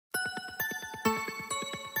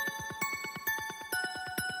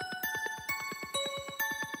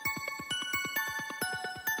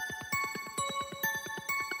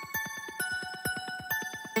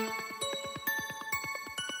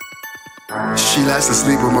She likes to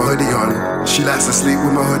sleep with my hoodie on. She likes to sleep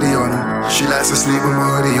with my hoodie on. She likes to sleep with my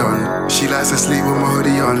hoodie on. She likes to sleep with my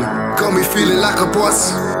hoodie on. Got me feeling like a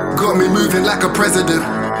boss. Got me moving like a president.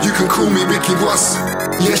 You can call me Mickey Boss.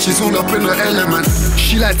 Yeah, she's all up in her element.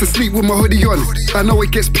 She likes to sleep with my hoodie on. I know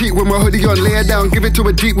it gets peaked with my hoodie on. Lay her down, give it to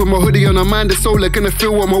her deep with my hoodie on. Her mind and soul are gonna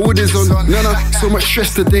feel what my wood is on. Nah, so much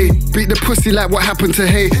stress today. Beat the pussy like what happened to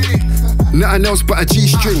Hay. Nothing else but a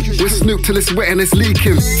G-string. With Snoop till it's wet and it's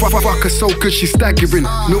leaking. Fuck her so good she's staggering.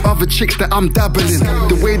 No other chicks that I'm dabbling.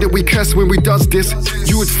 The way that we curse when we does this,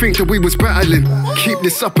 you would think that we was battling. Keep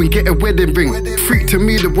this up and get a wedding ring. Freak to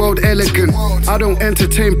me, the world elegant. I don't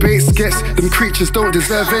entertain base guests. Them creatures don't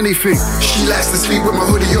deserve anything. She likes to sleep with my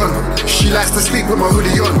hoodie on. She likes to sleep with my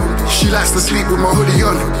hoodie on. She likes to sleep with my hoodie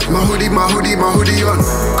on. My hoodie, my hoodie, my hoodie on.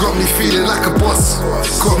 Got me feeling like a boss.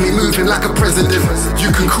 Got me moving like a president.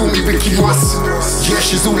 You can call me Mickey Boss. Yeah,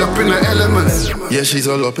 she's all up in her element. Yeah, she's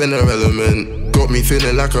all up in her element. Got me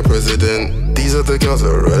feeling like a president. These other girls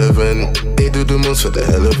are irrelevant. They do the most for the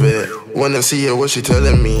hell of it. Wanna see her, what she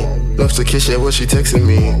telling me. Love to kiss her, what she texting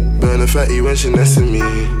me. Burn a fatty when she nesting me.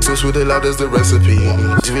 Sauce with the loud as the recipe.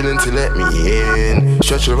 She's willing to let me in.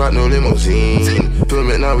 Stretch her out, no limousine.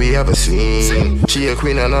 Film it now, we have a scene. She a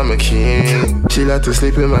queen and I'm a king. She like to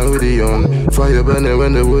sleep in my hoodie on. Fire burning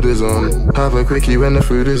when the wood is on. Have a quickie when the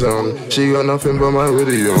food is on. She got nothing but my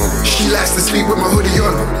hoodie on. She likes to sleep with my hoodie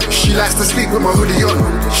on. She likes to sleep with my hoodie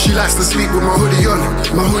on. She likes to sleep with my hoodie on.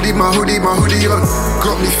 My hoodie, my hoodie, my hoodie on.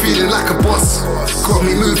 Got me feeling like a boss. Got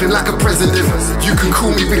me moving like a president. You can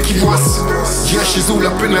call me Mickey Boss. Yeah, she's all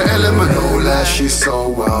up in her element. No lie, she's so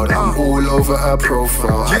wild. I'm all over her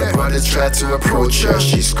profile. Had a brother try to approach her.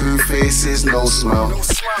 She screw faces, no smile.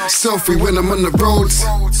 Selfie when I'm on the roads.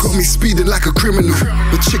 Got me speeding like a criminal.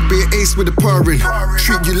 The chick be an ace with a purring.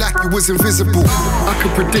 Treat you like you was invisible. I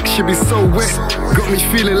could predict she'd be so wet. Got me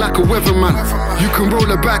feeling like a weatherman. You can roll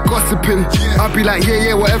her back gossiping. I'll be like,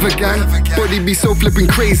 yeah, whatever, gang. Body be so flipping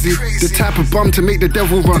crazy. The type of bum to make the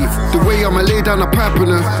devil run. The way I'ma lay down a pipe on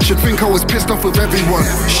her. Should think I was pissed off with everyone.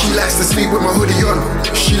 She likes to sleep with my hoodie on.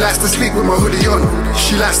 She likes to sleep with my hoodie on.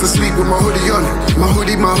 She likes to sleep with my hoodie on. My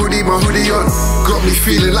hoodie, my hoodie, my hoodie on. Got me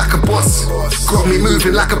feeling like a boss. Got me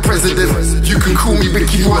moving like a president. You can call me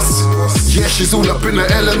Mickey Boss. Yeah, she's all up in her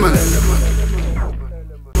element.